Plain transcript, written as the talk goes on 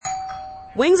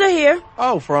Wings are here.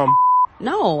 Oh, from...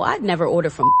 No, I'd never order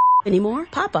from anymore.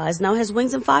 Popeyes now has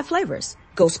wings in 5 flavors.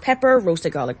 Ghost pepper,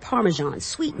 roasted garlic parmesan,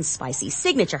 sweet and spicy,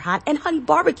 signature hot, and honey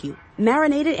barbecue.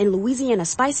 Marinated in Louisiana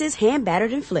spices, hand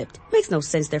battered and flipped. Makes no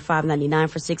sense they're $5.99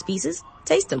 for 6 pieces.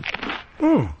 Taste them.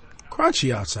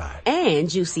 Crunchy outside. And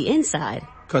juicy inside.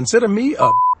 Consider me a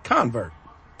convert.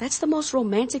 That's the most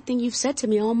romantic thing you've said to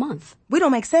me all month. We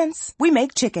don't make sense. We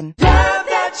make chicken. Love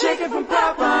that chicken from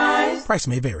Popeyes. Price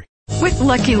may vary. With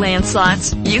Lucky Land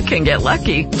Slots, you can get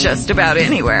lucky just about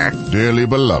anywhere. Dearly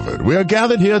beloved, we are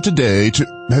gathered here today to...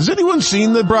 Has anyone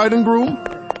seen the bride and groom?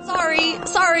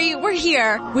 Sorry, we're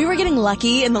here. We were getting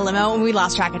lucky in the limo and we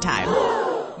lost track of time.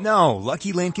 No,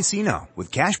 Lucky Land Casino,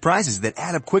 with cash prizes that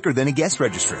add up quicker than a guest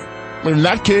registry. In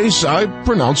that case, I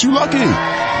pronounce you lucky.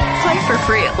 Play for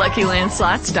free at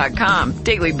LuckyLandSlots.com.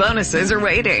 Daily bonuses are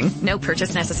waiting. No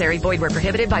purchase necessary. Void where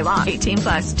prohibited by law.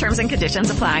 18+. Terms and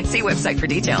conditions apply. See website for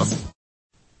details.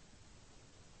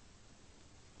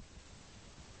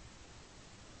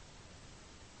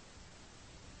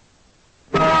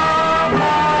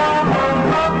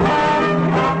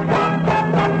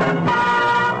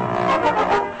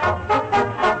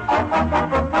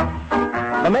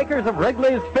 The makers of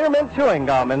Wrigley's Spearmint Chewing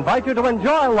Gum invite you to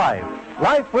enjoy life.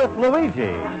 Life with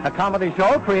Luigi, a comedy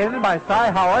show created by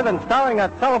Cy Howard and starring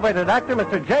that celebrated actor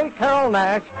Mr. J. Carroll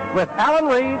Nash with Alan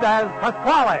Reed as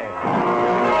Pasquale.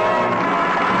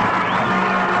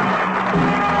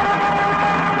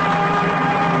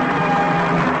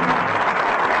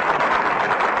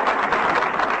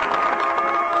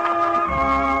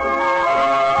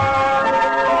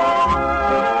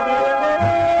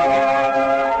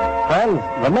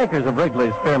 The makers of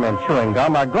Wrigley's Spearmint Chewing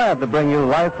Gum are glad to bring you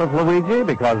Life with Luigi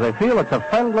because they feel it's a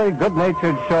friendly,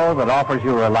 good-natured show that offers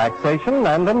you relaxation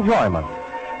and enjoyment.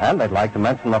 And they'd like to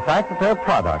mention the fact that their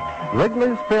product,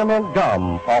 Wrigley's Spearmint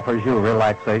Gum, offers you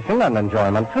relaxation and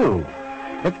enjoyment, too.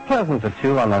 It's pleasant to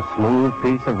chew on a smooth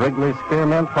piece of Wrigley's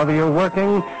Spearmint, whether you're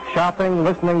working, shopping,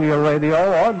 listening to your radio,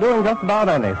 or doing just about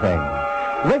anything.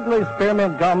 Wrigley's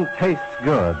Spearmint Gum tastes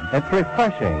good, it's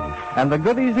refreshing, and the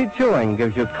good easy chewing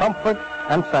gives you comfort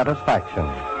and satisfaction.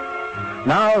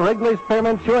 Now, Wrigley's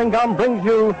Spearmint Chewing Gum brings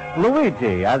you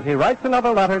Luigi as he writes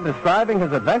another letter describing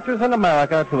his adventures in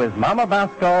America to his Mama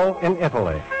Basco in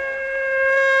Italy.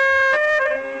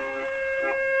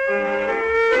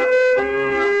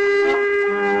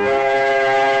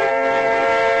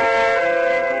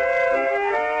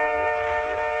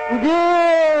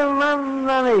 Dear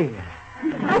Mamma Mia.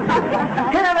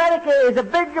 In America is a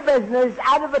big business,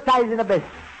 advertising a business.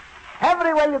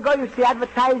 Everywhere you go, you see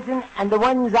advertising, and the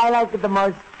ones I like the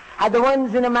most are the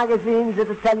ones in the magazines that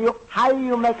will tell you how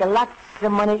you make lots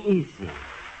of money easy.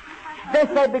 They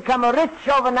say become rich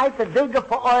overnight, to dig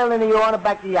for oil in your own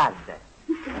backyard.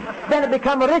 Then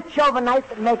become rich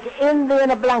overnight, make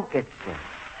Indian blankets.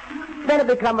 Then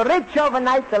become rich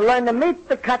overnight to learn the meat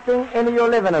cutting in your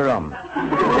living room.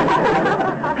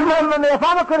 Remember, if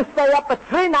I'm going to stay up for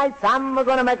 3 nights, I'm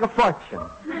going to make a fortune.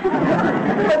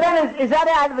 But then is that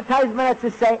an advertisement that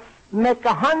to say, make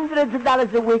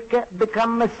 $100 a week,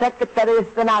 become a secretary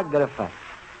stenographer?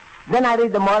 Then I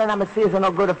read them all and I'm see it's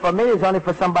no good for me, it's only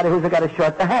for somebody who's got a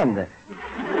short hand.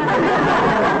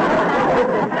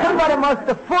 Somebody most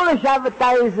foolish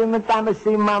advertisement I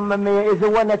see, Mamma Mia, is the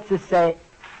one that to say,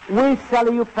 we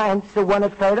sell you pants for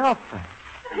 1/3 off.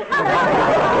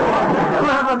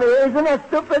 Mamma Mia, isn't that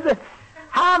stupid?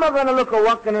 How am I going to look a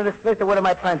walking in the street with one of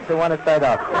my pants for 1/3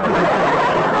 off?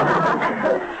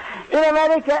 In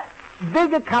America,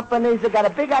 bigger companies have got a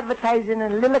big advertising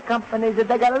and little companies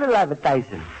they got a little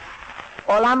advertising.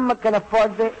 All I'm can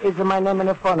afford is my name in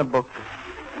the phone book.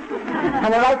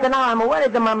 And right now I'm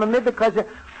worried, Mamma Mia, because the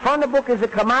phone book is a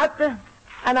come out and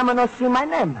I'm going to see my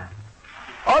name.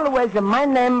 Always my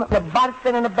name, the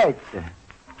Barton and the Bates.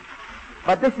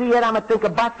 But this year I'm going to think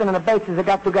of Barton and the Bates has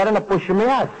got together and push me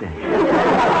out.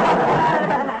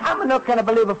 I'm not going to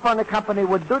believe a phone company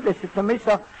would do this to me,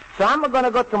 so I'm going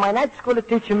to go to my night school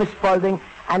teacher, Miss Spaulding,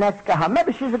 and ask her.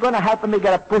 Maybe she's going to help me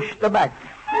get a push to back.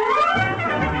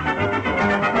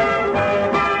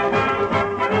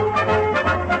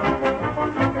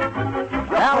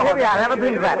 Well, here we are. Have a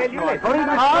drink of that. All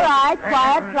right,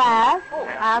 quiet class.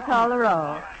 I'll call the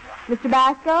roll. Mr.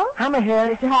 Basco? I'm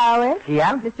here. Mr. Howard?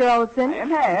 Yeah? Mr. Olson? I'm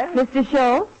here. Mr.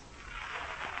 Schultz?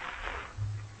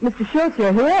 Mr. Schultz,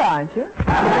 you're here, aren't you?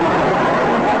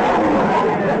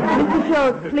 Mr.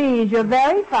 Schultz, please, you're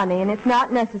very funny, and it's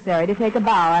not necessary to take a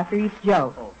bow after each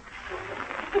joke.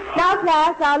 Now,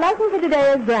 class, our lesson for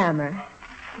today is grammar.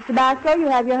 Mr. Basco, you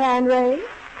have your hand raised.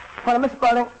 Well, Miss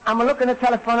Spaulding, I'm looking at the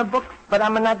telephone book, but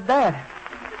I'm not there.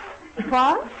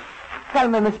 What? Tell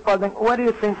me, Miss Spaulding, what do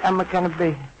you think I'm going to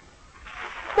be?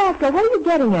 Basco, what are you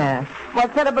getting at? Well,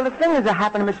 terrible thing is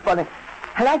happening, Miss Spaulding.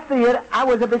 Last year, I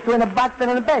was between a Boston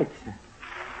and a Bates.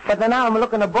 But then now I'm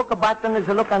looking at a book. A Boston is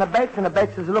a look on a Bates, and a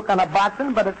Bates is a look on a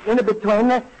Boston. But in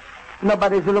between,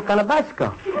 nobody's a look on a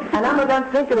Basco. And I'm going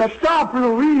to think of that. Stop,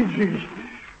 Luigi.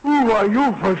 Who are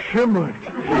you for shimmering?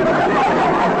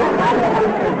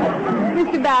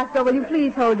 Mr. Basco, will you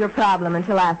please hold your problem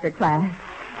until after class?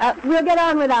 We'll get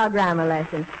on with our grammar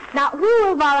lesson. Now, who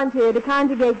will volunteer to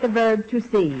conjugate the verb to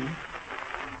see?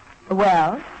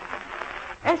 Well?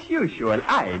 As usual,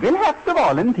 I will have to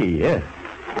volunteer.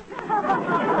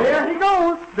 There he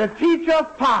goes, the teacher's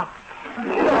pot.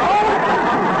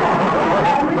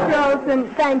 Mr. Olson,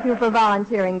 thank you for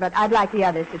volunteering, but I'd like the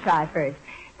others to try first.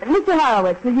 Mr.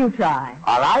 Horowitz, will you try?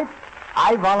 All right,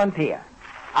 I volunteer.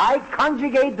 I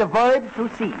conjugate the verb to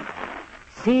see.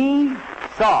 See,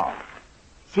 saw.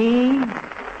 See,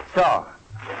 saw.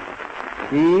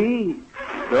 See,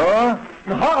 saw.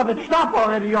 Horowitz, stop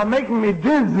already. You're making me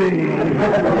dizzy.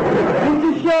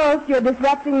 Mr. Schultz, you're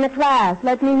disrupting the class.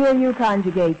 Let me hear you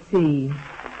conjugate see.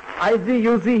 I see,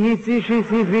 you see, he see, she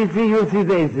sees, we see, you see,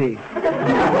 they see.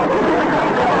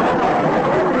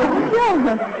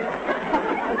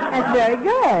 That's very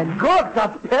good. Good,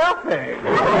 that's perfect.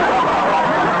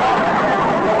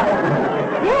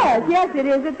 Yes, it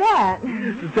is at that.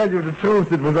 To tell you the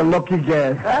truth, it was a lucky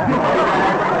guess.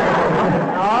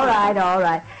 All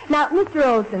right. Now, Mr.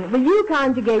 Olson, will you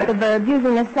conjugate the verb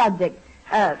using a subject,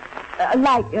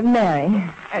 like Mary?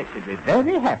 I should be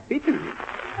very happy to.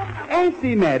 I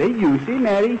see Mary, you see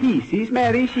Mary, he sees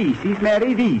Mary, she sees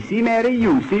Mary, we see Mary,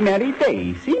 you see Mary,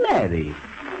 they see Mary.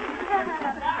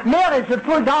 Mary should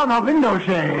pull down her window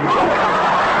shade.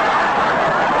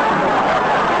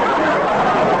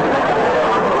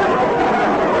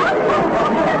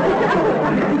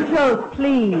 Mr. Schultz,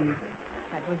 please.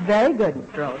 That was very good,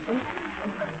 Mr. Olson.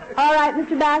 All right,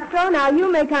 Mr. Basco, now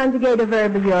you may conjugate a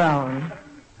verb of your own.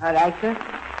 All right, sir.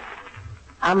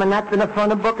 I'm a not in the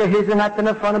phone book, or he's a not in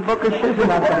the phone book, or she's a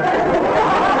not in the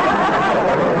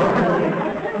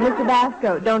Mr.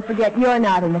 Basco, don't forget you're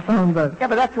not in the phone book. Yeah,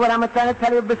 but that's what I'm trying to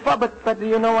tell you before, but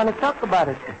you don't want to talk about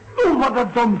it. Oh, what a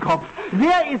dummkopf.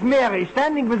 There is Mary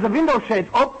standing with the window shades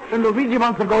up, and Luigi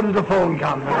wants to go to the phone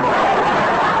company.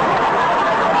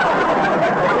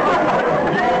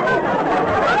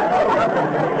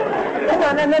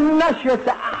 No, sure,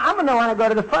 sir. I'm going to want to go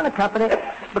to the phone company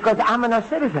because I'm a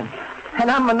citizen. And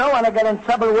I'm going to want to get in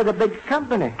trouble with a big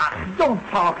company. Don't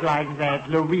talk like that,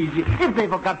 Luigi. If they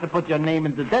forgot to put your name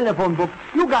in the telephone book,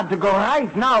 you got to go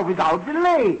right now without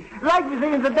delay. Like we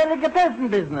say in the delicatessen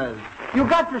business. You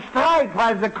got to strike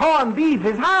while the corned beef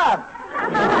is hot.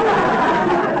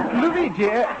 Luigi,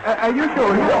 are you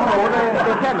sure you don't owe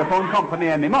the telephone company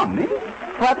any money?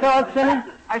 What, Olson?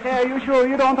 I say, are you sure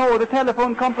you don't owe the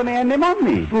telephone company any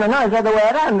money? No, it's the other way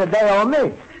around. They owe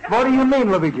me. What do you mean,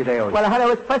 Luigi, they owe you? Well, I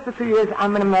was first for 2 years,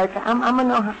 I'm in America. I'm going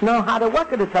to know how to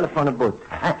work at the telephone booth.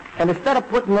 And instead of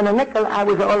putting in a nickel, I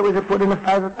was always putting in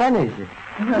 5 pennies.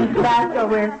 Mr. Basco,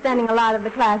 we're spending a lot of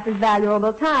the class's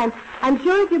valuable time. I'm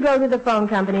sure if you go to the phone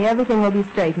company, everything will be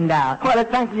straightened out. Well,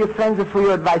 thank you, friends, for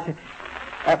your advice.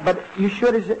 But you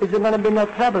sure is there going to be no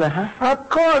trouble, huh? Of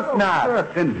course not.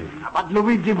 Certainly. But,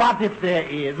 Luigi, what if there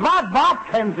is? What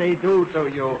can they do to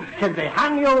you? Can they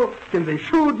hang you? Can they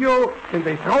shoot you? Can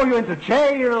they throw you into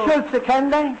jail? Schultz, can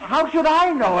they? How should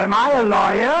I know? Am I a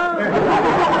lawyer?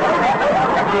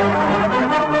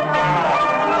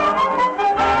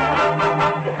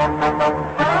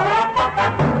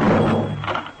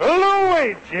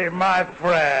 Luigi, my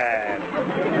friend.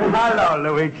 Hello,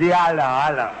 Luigi.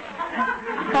 Hello.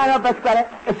 Hello, Pasquale.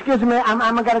 Excuse me, I'm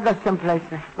going to go someplace.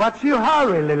 What's your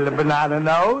hurry, little banana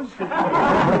nose?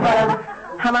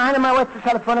 I'm on my way to the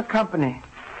telephone company.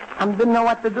 I didn't know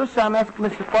what to do, so I'm asking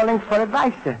Mr. Pauling for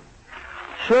advice.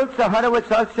 Schultz or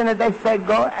Horowitz, Olson, they say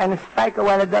go and spike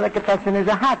while the delicatessen is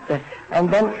a hot. And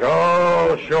then...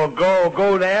 Sure,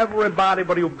 go to everybody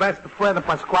but your best friend,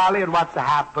 Pasquale, and what's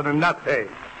happening? Nothing.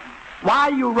 Why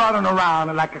are you running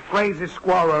around like a crazy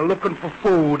squirrel looking for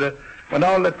food when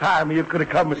all the time you could have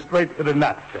come straight to the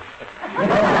nut?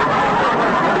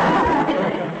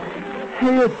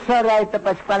 You're so right,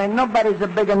 Pasquale. Nobody's a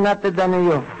bigger nut than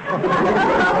you.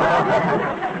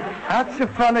 That's a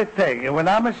funny thing. And when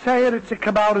I'm saying it's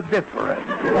come out different.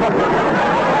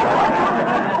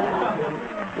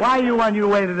 Why are you on your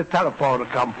way to the telephone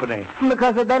company?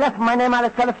 Because they left my name out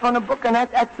of the telephone book, and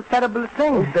that's a terrible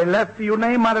thing. They left your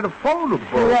name out of the phone book?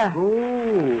 Yeah.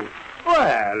 Oh.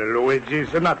 Well, Luigi,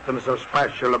 there's nothing so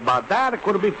special about that. It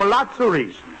could be for lots of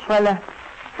reasons. Well,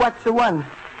 what's the one?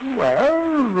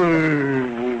 Well,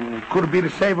 Could be to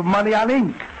save money on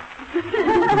ink.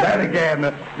 Then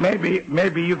again,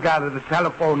 maybe you got the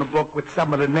telephone book with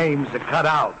some of the names that cut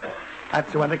out.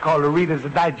 That's what they call the Reader's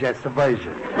Digest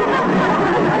version.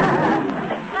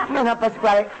 No,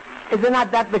 Pasquale. Is it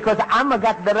not that because I'm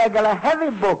got the regular heavy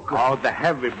book? Oh, the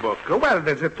heavy book. Well,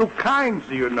 there's two kinds,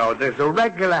 you know. There's a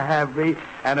regular heavy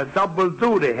and a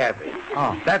double-duty heavy.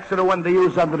 Oh. That's the one they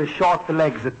use under the short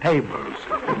legs of tables.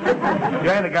 You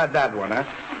ain't got that one, huh?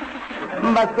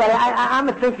 Pasquale,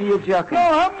 I'm thinking you're joking.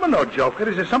 No, I'm no joker.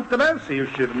 This is something else you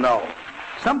should know.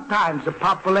 Sometimes the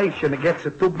population gets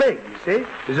too big, you see?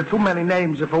 There's too many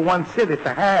names for one city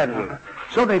to handle.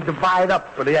 So they divide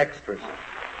up for the extras.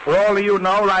 For all of you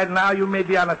know, right now, you may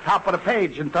be on the top of the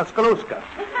page in Tuscaloosa.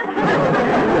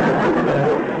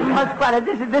 Pasquale,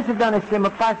 this is going to seem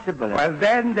impossible. Well,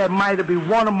 then there might be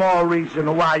one more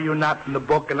reason why you're not in the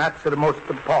book, and that's the most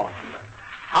important.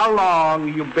 How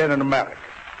long you been in America?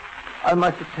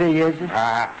 Almost 3 years.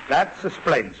 That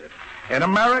explains it. In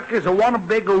America, there's one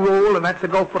big rule, and that's to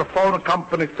go for the phone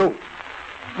company, too.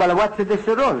 Well, what's this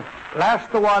rule?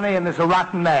 Last one in is a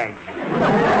rotten egg.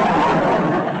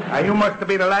 Now, you must have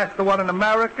been the last one in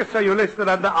America, so you listed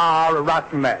under R, a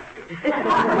rotten egg.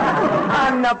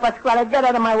 Oh, no, Pasquale, get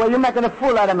out of my way. You're making a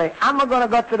fool out of me. I'm going to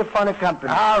go to the phone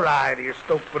company. All right, you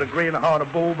stupid greenhorn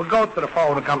of bull, but go to the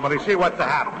phone company, see what's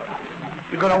happening.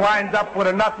 You're going to wind up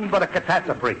with nothing but a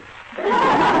catastrophe.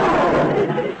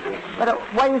 But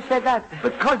why you say that?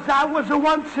 Because I was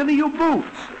once in your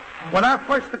boots. When I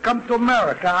first come to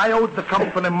America, I owed the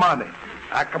company money.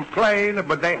 I complained,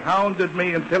 but they hounded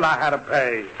me until I had to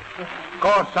pay. Of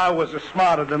course, I was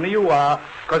smarter than you are,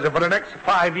 because for the next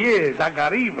 5 years, I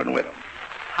got even with them.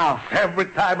 How? Every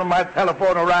time my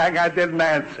telephone rang, I didn't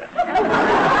answer.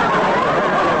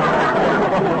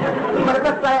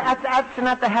 But that's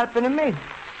not helping me.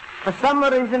 For some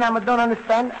reason, I don't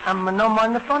understand, I'm no more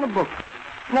in the phone book.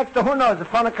 Next to who knows, the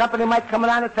phone company might come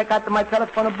around and take out my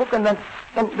telephone book, and then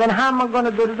how am I going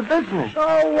to do the business?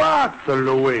 So what,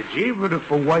 Luigi? Even if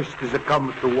the worst is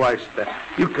coming to worst,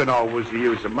 you can always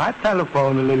use my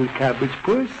telephone, a little cabbage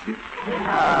pussy.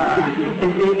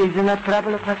 Isn't that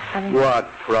trouble, Pasquale? What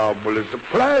trouble? It's a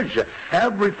pleasure.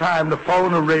 Every time the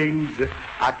phone rings,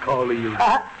 I call you.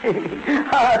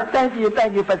 Thank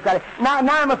you, Pasquale. Now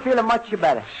I'm feeling much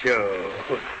better. Sure.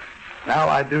 Now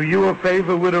I do you a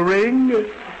favor with a ring.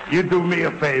 You do me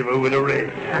a favor with a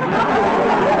ring.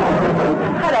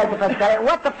 All right, Pasquale.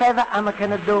 What the favor am I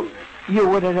going to do you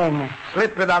with a ring?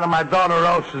 Slip it out of my daughter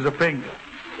Rosa's finger.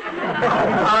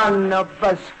 Oh, no,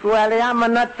 Pasquale. I'm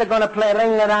not going to play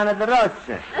ring around the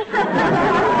Rosa.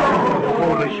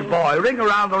 Foolish boy. Ring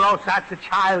around the Rosa, that's a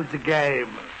child's game.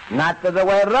 Not the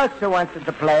way Rosa wants it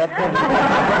to play it.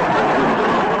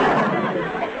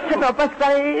 No,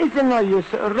 Pasquale, it's no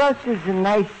use. Rosa is a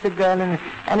nice girl, and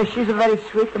she's very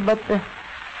sweet, but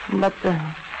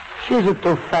she's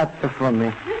too fat for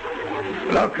me.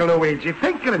 Look, Luigi,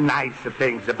 think of the nicer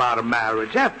things about a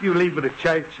marriage. After you leave the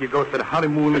church, you go to the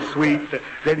honeymoon suite,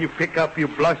 then you pick up your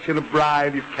blushing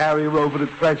bride, you carry her over the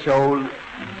threshold.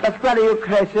 Pasquale, you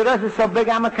crazy. Rosa's so big,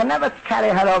 I can never carry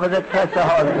her over the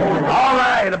threshold. All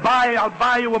right, I'll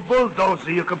buy you a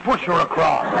bulldozer. You can push her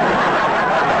across.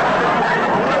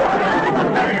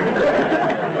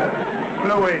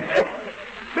 Luigi,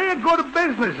 be a good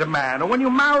businessman. When you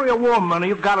marry a woman,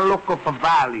 you've got to look for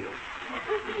value.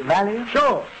 Value?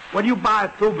 Sure. When you buy a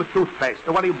tube of toothpaste,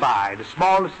 what do you buy? The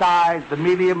small size, the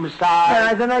medium size? No,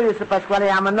 I don't know you, Pasquale.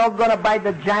 I'm not going to buy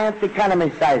the giant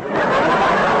economy size.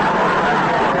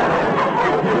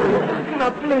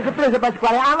 No, please,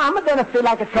 Pasquale. I'm going to feel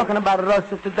like talking about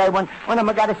Rosa today when I'm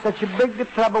got such a big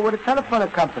trouble with the telephone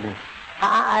company.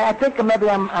 I think maybe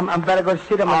I'm better going to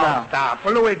see them now. Stop.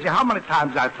 Well, Luigi, how many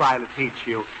times I try to teach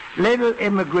you? Little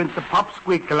immigrant, the pop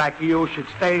squeaker like you should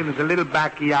stay in his little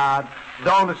backyard.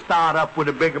 Don't start up with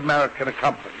the big American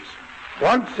companies.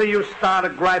 Once you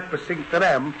start griping to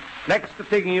them, next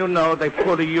thing you know, they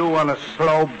put you on a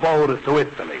slow boat to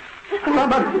Italy.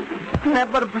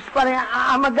 But Pasquale,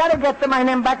 I'm got to get my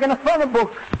name back in the phone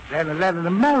book. Then let an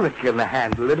American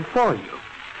handle it for you.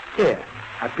 Here,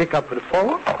 I pick up the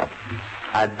phone.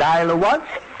 I dial once.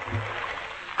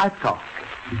 I talk.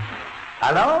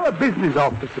 Hello, a business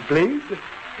office, please.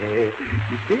 You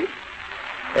see?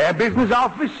 Business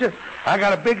office, I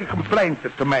got a big complaint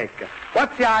to make.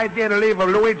 What's the idea to leave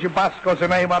Luigi Bosco's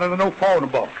name out of the new phone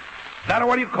book? Is that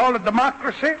what you call a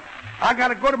democracy? I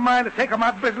got a good mind to take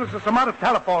my business to some other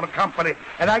telephone company,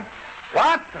 and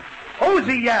What? Who's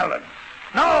he yelling?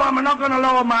 No, I'm not going to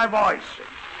lower my voice.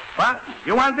 What?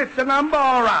 You want this number?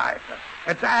 All right.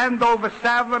 It's Andover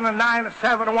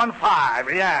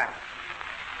 79715. Yeah.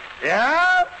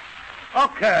 Yeah?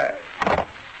 Okay.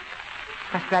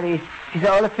 Pasquale, is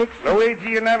all fixed? Luigi,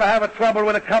 you never have a trouble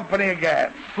with a company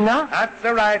again. No? That's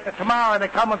all right. Tomorrow they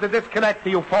come to disconnect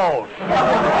your phone.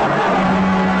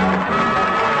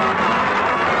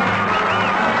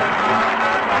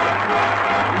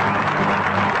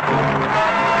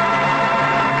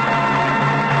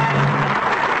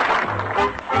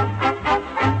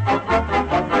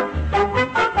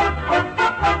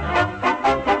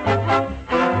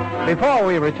 Before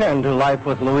we return to Life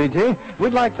with Luigi,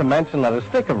 we'd like to mention that a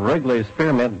stick of Wrigley's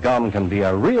Spearmint Gum can be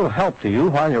a real help to you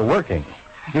while you're working.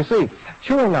 You see,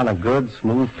 chewing on a good,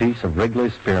 smooth piece of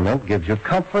Wrigley's Spearmint gives you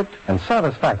comfort and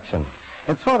satisfaction.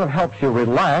 It sort of helps you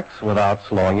relax without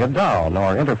slowing you down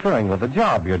or interfering with the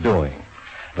job you're doing.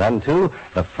 Then, too,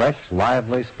 the fresh,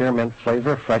 lively spearmint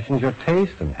flavor freshens your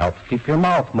taste and helps keep your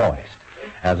mouth moist.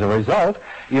 As a result,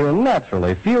 you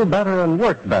naturally feel better and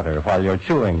work better while you're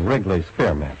chewing Wrigley's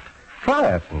Spearmint.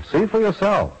 Try it and see for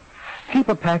yourself. Keep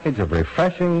a package of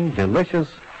refreshing,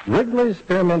 delicious Wrigley's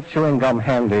Spearmint Chewing Gum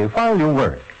handy while you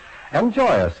work. Enjoy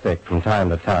a stick from time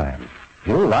to time.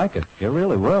 You'll like it. You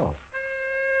really will.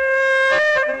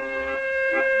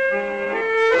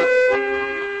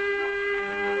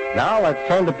 Now let's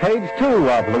turn to page 2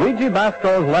 of Luigi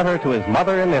Basco's letter to his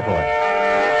mother in Italy.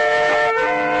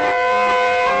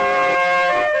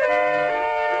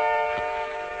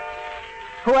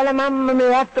 Well, Mamma, me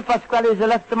after Pasquale is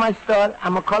left my store,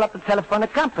 I'm going to call up the telephone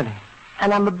company.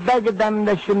 And I'm going to beg them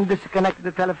they shouldn't disconnect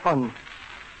the telephone.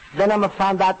 Then I'm going to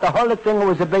find out the whole thing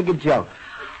was a big joke.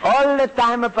 All the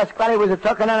time Pasquale was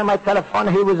talking on my telephone,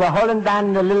 he was holding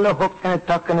down the little hook and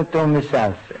talking to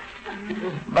himself.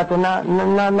 But now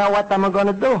what am I going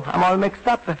to do? I'm all mixed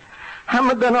up. I'm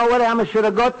going to know whether I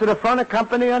should go to the phone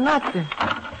company or not.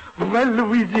 Well,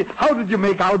 Luigi, how did you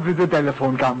make out with the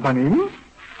telephone company?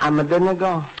 I'm going to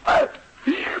go.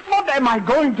 What am I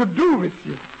going to do with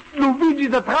you? Luigi,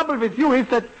 the trouble with you is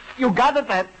that you got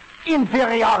that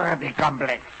inferiority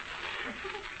complex.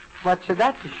 What's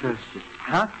that, Schultz?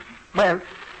 Huh? Well,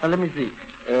 let me see.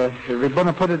 We're going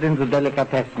to put it in the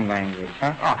delicatessen language,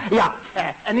 huh? Oh, yeah.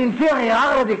 An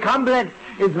inferiority complex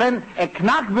is when a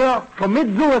Knackwurst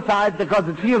commits suicide because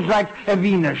it feels like a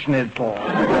Wiener Schnitzel.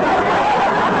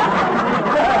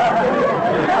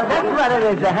 That's what it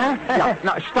is, huh? Yeah.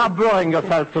 Now, stop worrying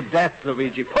yourself to death,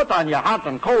 Luigi. Put on your hat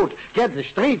and coat, get the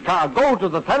streetcar, go to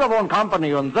the telephone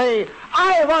company and say,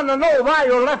 I want to know why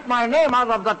you left my name out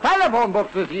of the telephone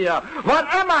books this year. What,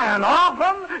 am I, an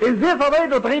orphan? Is this a way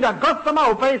to treat a customer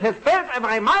who pays his bills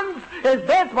every month? Is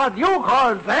this what you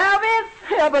call service?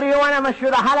 Yeah, but you want to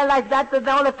shoot a holler like that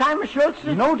all the time, Schultz?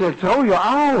 No, they'll throw you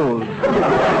out.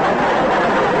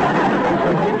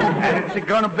 And it's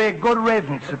going to be a good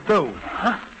riddance, too.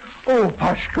 Huh? Oh,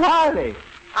 Pasquale.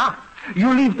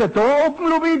 You leave the door open,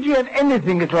 Luigi, and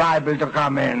anything is liable to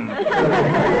come in.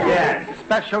 Yes,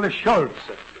 especially Schultz.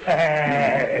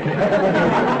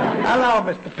 Hello,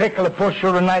 Mr. Pickle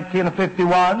Pusher in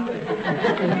 1951.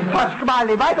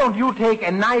 Pasquale, why don't you take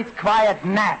a nice, quiet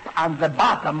nap on the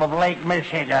bottom of Lake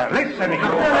Michigan? Listen.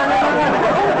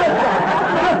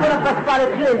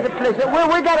 Pasquale, please.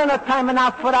 We got enough time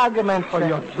enough for arguments. Oh,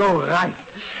 you're so right.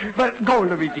 But go,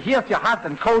 Luigi. Here's your hat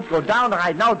and coat. Go down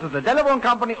right now to the telephone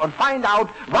company and find out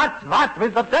what's what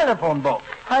with the telephone book.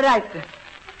 All right.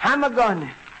 I'm going.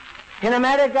 In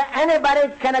America,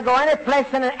 anybody can go any place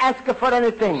and ask for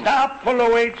anything. Stop,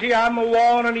 Luigi. I'm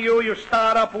warning you. You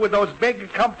start up with those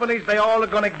big companies, they all are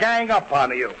going to gang up on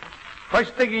you.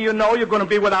 First thing you know, you're going to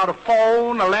be without a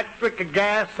phone, electric, a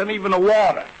gas, and even a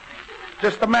water.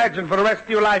 Just imagine, for the rest of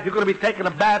your life, you're going to be taking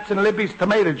a bath in Libby's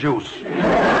tomato juice.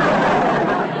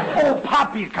 Oh,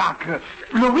 poppycock.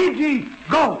 Luigi,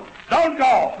 go. Don't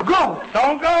go. Go.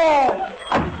 Don't go.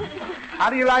 How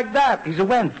do you like that? He's a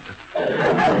wimp.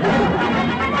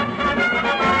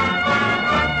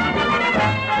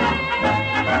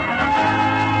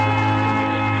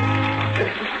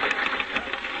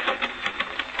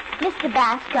 Mr.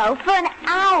 Basco, for an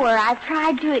hour I've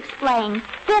tried to explain.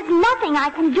 There's nothing I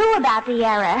can do about the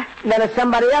error. Then it's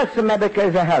somebody else who maybe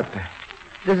can help.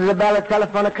 This is a Bella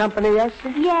telephone company, yes?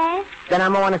 Yes. Then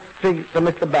I'm going to speak to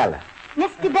Mr. Bella.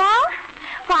 Mr. Bell?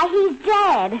 Why, he's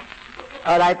dead.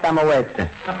 All right, I'm waiting.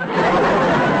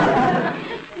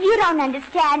 You don't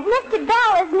understand. Mr.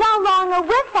 Bell is no longer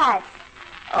with us.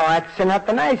 Oh, that's not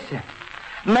nice.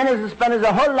 Men who spend his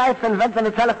whole life inventing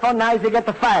the telephone, now he get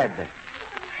fired.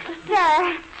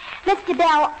 Sir, Mr.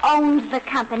 Bell owns the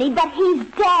company, but he's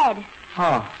dead.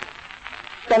 Oh.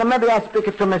 Then maybe I'll speak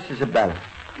to Mrs. Bell.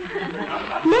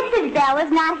 Mrs. Bell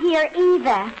is not here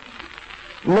either.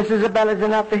 Mrs. Bell is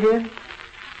not here?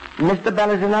 Mr.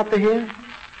 Bell is not here?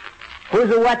 Who's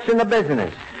watching the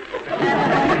business?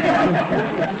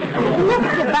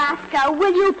 Mr. Basco,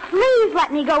 will you please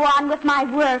let me go on with my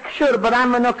work? Sure, but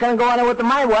I'm not going to go on with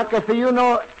my work if you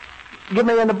know, give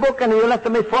me in the book and you let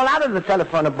me fall out of the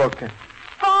telephone book.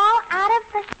 Fall out of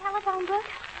the telephone book?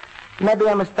 Maybe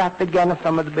I'm going to start again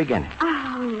from the beginning.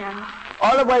 Oh, no.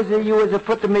 All it was you was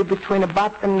putting me between a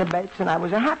button and the baits, and I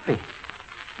was happy.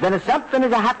 Then if something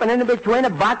is happening in between a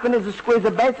button is a squeeze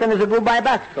of baits and is a goodbye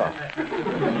Basco.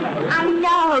 I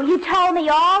know. You told me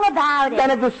all about it.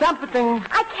 Then do something.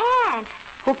 I can't.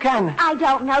 Who can? I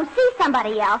don't know. See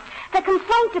somebody else. The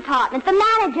complaint department, the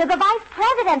manager, the vice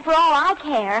president, for all I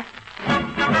care.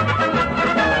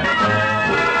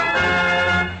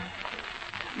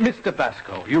 Mr.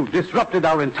 Basco, you disrupted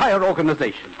our entire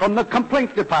organization, from the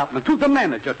complaint department to the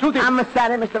manager to the... I'm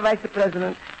sorry, Mr. Vice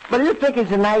President, but you think it's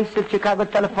nice of Chicago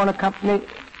Telephone Company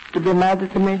to be mad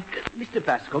at me? Mr.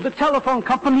 Basco, the telephone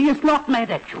company is not mad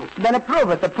at you. Then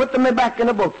approve it. Put me back in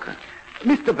the book.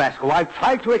 Mr. Basco, I've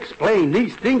tried to explain.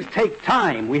 These things take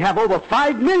time. We have over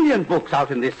 5 million books out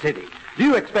in this city. Do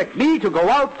you expect me to go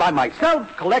out by myself,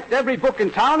 collect every book in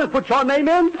town, and put your name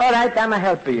in? All right, I'm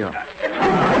helping you.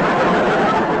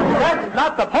 That's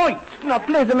not the point. No,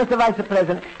 please, Mr. Vice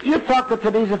President, you talk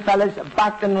to these fellas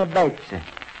back in the baits.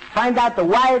 Find out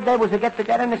why they was to get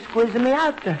together and squeeze me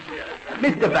out.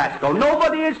 Mr. Basco,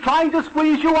 nobody is trying to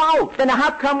squeeze you out. Then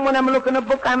how come when I'm looking at a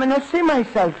book, I'm going to see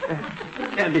myself?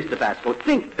 Mr. Basco,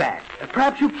 think back.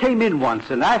 Perhaps you came in once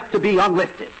and asked to be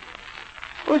unlisted.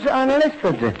 Who's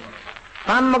unlisted?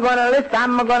 I'm going to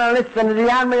list in the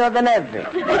Army or the Navy.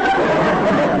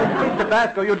 Mr.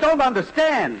 Basco, you don't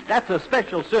understand. That's a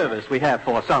special service we have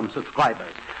for some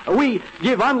subscribers. We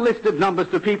give unlisted numbers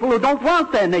to people who don't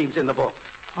want their names in the book.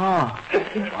 Oh.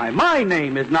 Why, my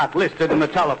name is not listed in the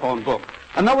telephone book.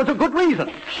 And that was a good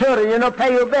reason. Sure, you don't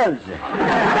pay your bills.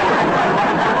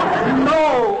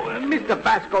 No, Mr.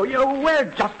 Basco, we're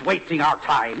just wasting our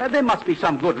time. There must be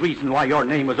some good reason why your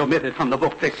name was omitted from the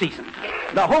book this season.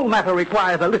 The whole matter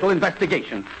requires a little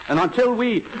investigation. And until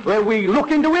we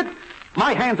look into it,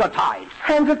 my hands are tied.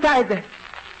 Hands are tied?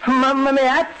 Mamma mia,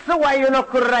 that's why you not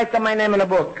could write my name in a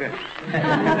book.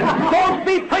 Don't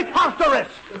be preposterous!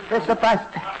 Mr.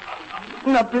 Pastor.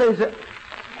 No, please,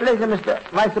 Mr.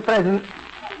 Vice President.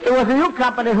 It was your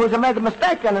company who's made a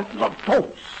mistake in it.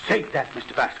 Don't say that,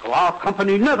 Mr. Basco. Our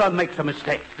company never makes a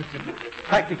mistake.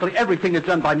 Practically everything is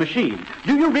done by machine.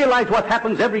 Do you realize what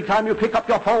happens every time you pick up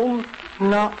your phone?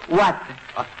 No. What?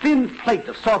 A thin plate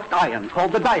of soft iron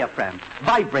called the diaphragm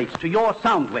vibrates to your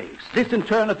sound waves. This in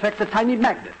turn affects a tiny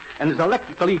magnet and is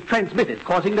electrically transmitted,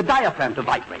 causing the diaphragm to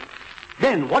vibrate.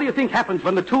 Then, what do you think happens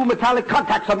when the two metallic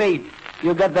contacts are made?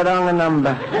 You got the wrong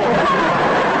number.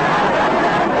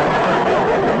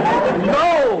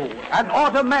 No! An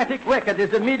automatic record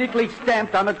is immediately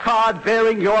stamped on a card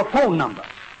bearing your phone number.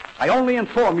 I only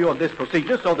inform you of this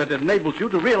procedure so that it enables you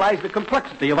to realize the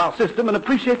complexity of our system and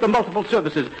appreciate the multiple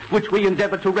services which we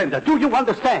endeavor to render. Do you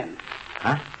understand?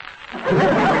 Huh?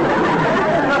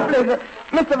 No, please,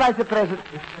 Mr. Vice President,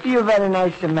 you're a very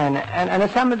nice man. And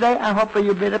someday I hope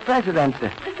you'll be the president.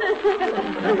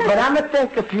 But I'm going to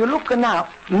think if you look now,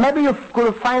 maybe you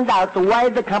could find out why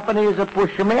the company is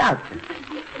pushing me out.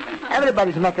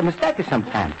 Everybody's making mistakes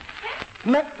sometimes.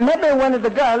 Maybe one of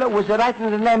the girl was writing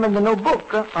the name in the new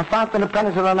book. I found the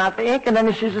pens run out the ink, and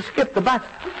then she just skipped the bus.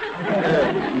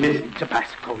 Mr.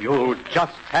 Basco, you'll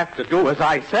just have to do as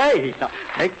I say. Now,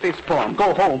 take this form,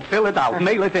 go home, fill it out,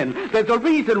 mail it in. There's a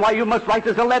reason why you must write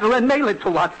us a letter and mail it to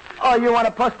us. Oh, you want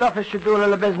a post office should do a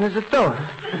little business too?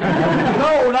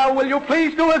 No, now will you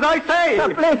please do as I say?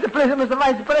 Please, Mr.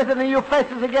 Vice President, your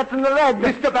face is getting the red.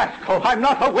 Mr. Basco, I'm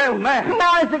not a well man.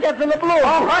 Now it's getting the blue.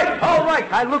 All right.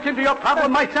 I'll look into your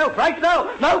problem myself right now.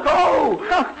 Now go.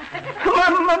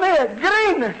 Mamma mia,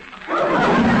 green.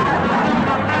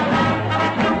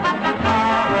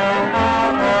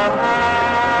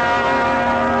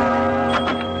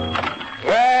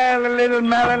 Well, a little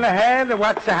melon ahead.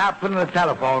 What's happened to the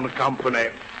telephone company?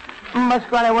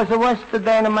 Pasquale, it was the worst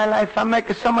day in my life. I'm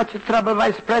making so much trouble.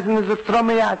 Vice President will throw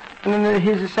me out. And then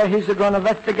he's going to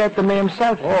investigate me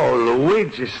himself. Oh,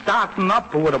 Luigi, starting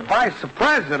up with a vice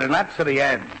president. That's the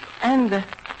end. And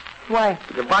why?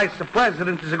 The vice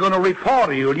president is going to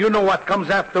report you, and you know what comes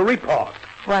after report.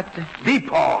 What?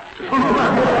 Deport.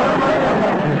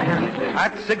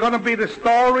 That's going to be the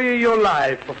story of your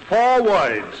life. 4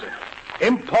 words.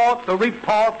 Import, the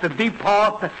report, the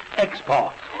deport, the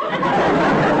export.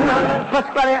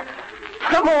 Pasquale,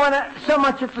 come on, so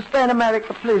much to stay in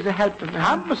America. Please help me.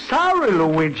 I'm sorry,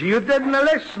 Luigi. You didn't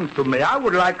listen to me. I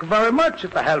would like very much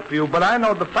to help you, but I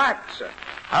know the facts.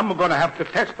 I'm going to have to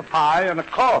testify in a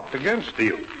court against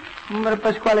you. But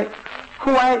Pasquale,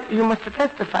 Why, you must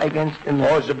testify against him. Oh,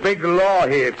 there's a big law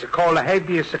here. It's called a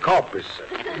habeas corpus.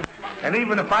 And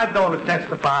even if I don't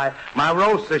testify, my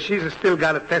Rosa, she's still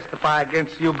got to testify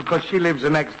against you because she lives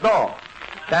next door.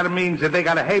 That means that they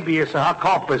got a habeas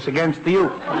corpus against you.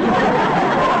 What's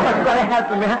going to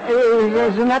happen?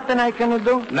 Is there nothing I can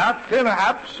do? Nothing,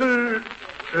 absolute.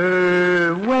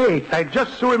 Wait, I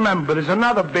just remember there's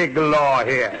another big law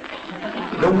here.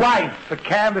 The wife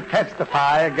can't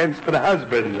testify against the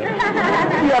husband.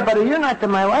 Yeah, but you're not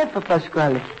my wife,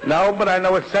 Pasquale. No, but I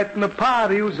know a certain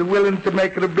party who's willing to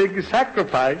make the biggest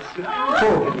sacrifice.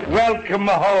 Oh. Welcome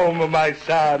home, my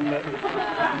son.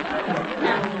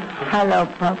 Hello,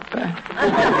 Papa.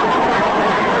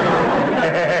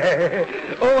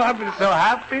 Oh, I'm so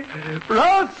happy.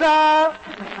 Rosa!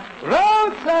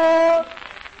 Rosa!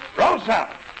 Rosa!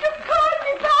 You called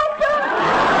me, Papa!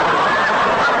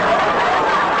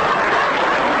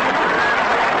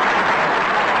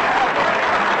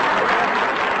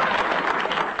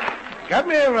 Come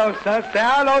here, Rosa. Say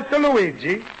hello to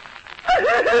Luigi.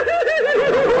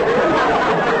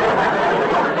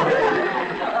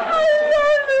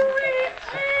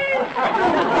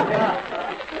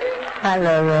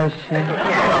 Hello, Rosa.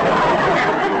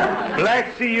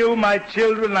 Bless you, my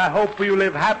children. I hope you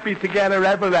live happy together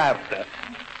ever after.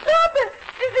 Papa,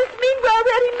 does this mean we're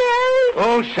already married?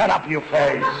 Oh, shut up, you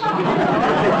face.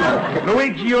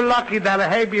 Luigi, you're lucky that a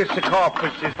habeas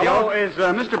corpus is... Hello, is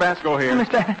Mr. Basco here?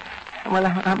 Well,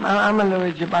 I'm a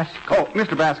Luigi Basco. Oh,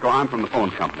 Mr. Basco, I'm from the phone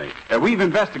company. We've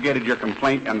investigated your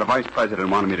complaint, and the vice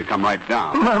president wanted me to come right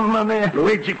down. Mamma mia.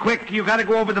 Luigi, quick, you got to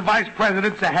go over the vice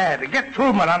president's head. Get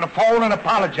Truman on the phone and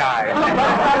apologize.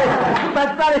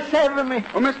 Pasquale, save me.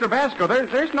 Well, Mr. Basco,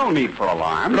 there's no need for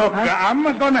alarm. Look, I'm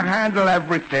going to handle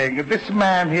everything. This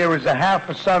man here is a half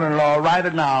a son-in-law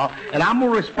right now, and I'm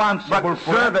responsible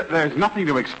for... Sir, there's nothing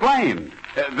to explain.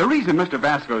 The reason Mr.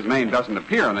 Basco's name doesn't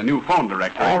appear on the new phone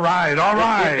directory... All right.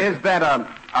 ...is that a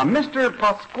Mr.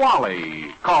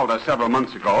 Pasquale called us several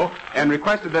months ago and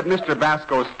requested that Mr.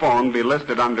 Basco's phone be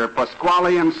listed under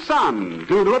Pasquale and Son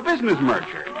due to a business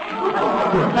merger.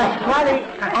 Pasquale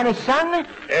and his son?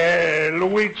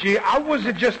 Luigi, I was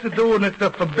just doing it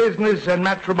for business and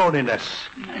matrimoniousness.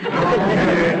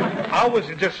 I was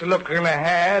just looking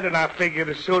ahead, and I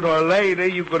figured sooner or later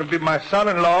you're going to be my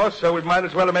son-in-law, so we might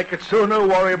as well make it sooner,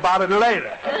 worry about it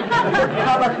later.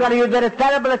 Pasquale, you did a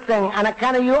terrible thing. On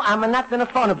account of you, I'm not in a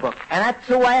phone book. And that's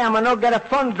why I'm going to get a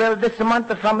phone bill this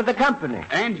month from the company.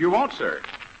 And you won't, sir.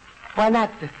 Why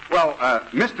not? Well,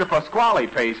 Mr. Pasquale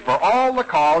pays for all the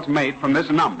calls made from this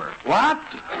number. What?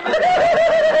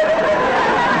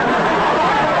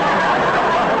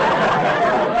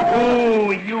 Oh,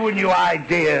 you and your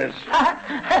ideas.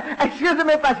 Excuse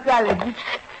me, Pasquale.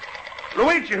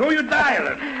 Luigi, who you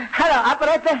dialing? Hello,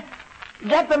 operator.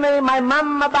 Get me my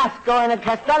Mamma Basco in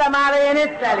Castellamare in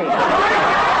Italy.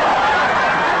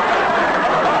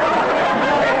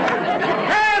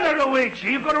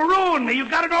 Luigi, you're going to ruin me. You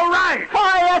got it all right.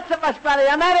 Oh, yes, Pasquale.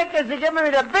 America's giving me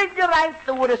the big right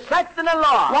to recite the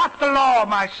law. What the law,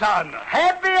 my son?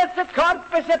 Habeas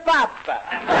corpus papa.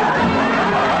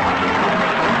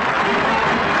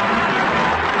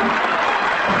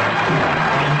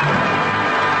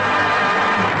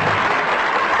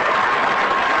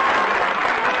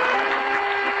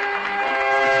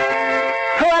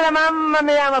 Well, Mamma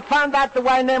mia, I found out the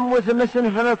why name was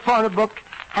missing from the phone book.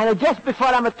 And just before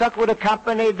I'm a talk with the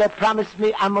company, they promised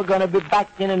me I'm going to be back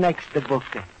in the next book.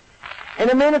 In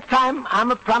the meantime,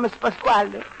 I'm a promise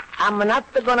Pasquale. I'm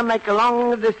not going to make a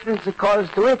long-distance calls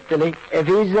to Italy if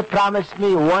he's promised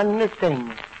me one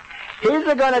thing. He's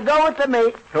going to go with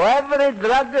me to every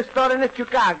drugstore in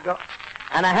Chicago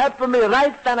and help me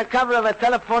write on the cover of a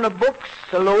telephone books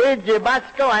Luigi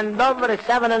Basco and over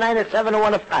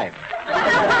 79715.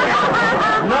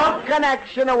 No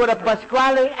connection with a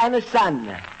Pasquale and a son.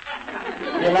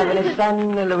 You'll have a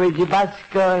son, Luigi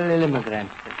Basco, l'immigrant.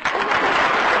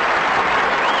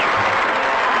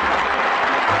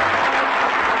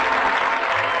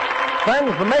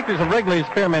 Friends, the makers of Wrigley's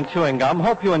Spearmint Chewing Gum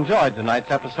hope you enjoyed tonight's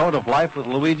episode of Life with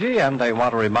Luigi, and they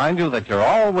want to remind you that you're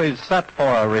always set for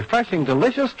a refreshing,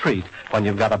 delicious treat when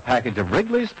you've got a package of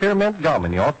Wrigley's Spearmint Gum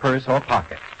in your purse or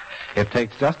pocket. It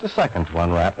takes just a second to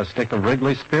unwrap a stick of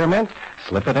Wrigley's Spearmint,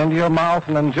 slip it into your mouth,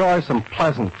 and enjoy some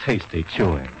pleasant, tasty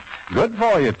chewing. Good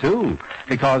for you, too,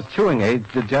 because chewing aids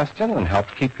digestion and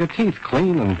helps keep your teeth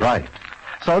clean and bright.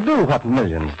 So do what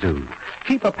millions do.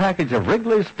 Keep a package of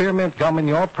Wrigley's Spearmint Gum in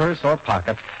your purse or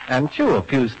pocket and chew a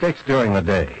few sticks during the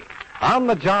day. On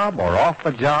the job or off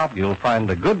the job, you'll find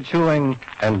the good chewing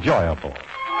enjoyable.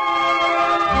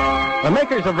 The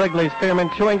makers of Wrigley's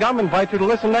Spearmint Chewing Gum invite you to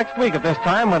listen next week at this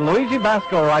time when Luigi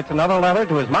Basco writes another letter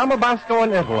to his Mama Basco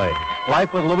in Italy.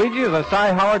 Life with Luigi is a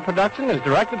Cy Howard production, is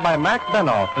directed by Mac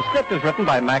Benoff. The script is written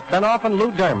by Mac Benoff and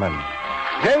Lou Derman.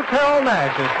 J. Carroll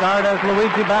Nash is starred as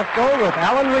Luigi Basco with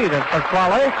Alan Reed as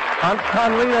Pasquale, Hans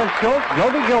Conried as Schultz,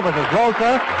 Joby Gilbert as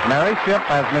Rosa, Mary Shipp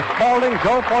as Miss Spaulding,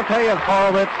 Joe Forte as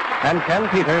Horowitz, and Ken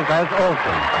Peters as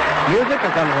Olson. Music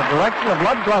is under the direction of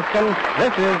Lud Gluskin.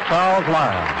 This is Charles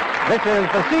Lyon. This is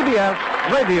the CBS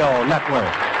Radio Network.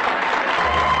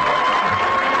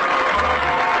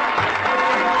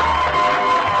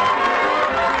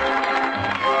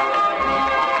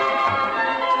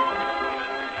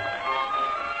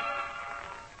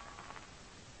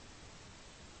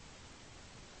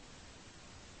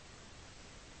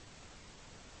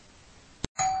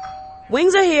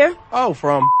 Wings are here. Oh,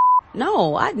 from...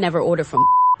 No, I'd never order from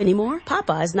anymore.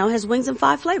 Popeyes now has wings in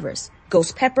 5 flavors.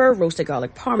 Ghost pepper, roasted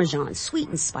garlic parmesan, sweet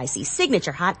and spicy,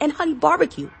 signature hot, and honey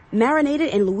barbecue. Marinated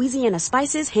in Louisiana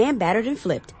spices, hand battered and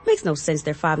flipped. Makes no sense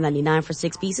they're $5.99 for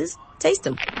 6 pieces. Taste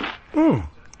them.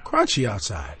 Crunchy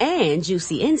outside. And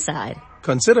juicy inside.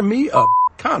 Consider me a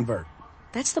convert.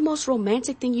 That's the most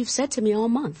romantic thing you've said to me all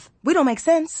month. We don't make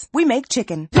sense. We make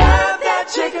chicken. Love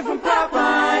that chicken from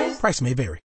Popeyes. Price may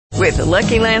vary. With the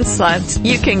Lucky Land Slots,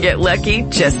 you can get lucky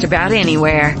just about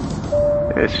anywhere.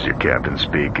 This is your captain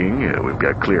speaking. We've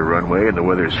got clear runway and the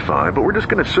weather's fine, but we're just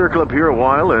going to circle up here a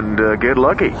while and get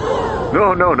lucky.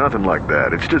 No, nothing like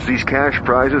that. It's just these cash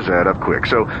prizes add up quick.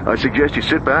 So I suggest you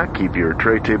sit back, keep your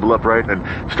tray table upright, and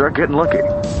start getting lucky.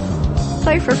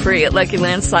 Play for free at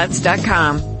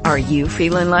LuckyLandSlots.com. Are you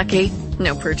feeling lucky?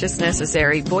 No purchase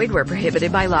necessary. Void where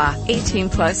prohibited by law.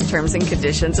 18+ terms and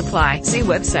conditions apply. See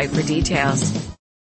website for details.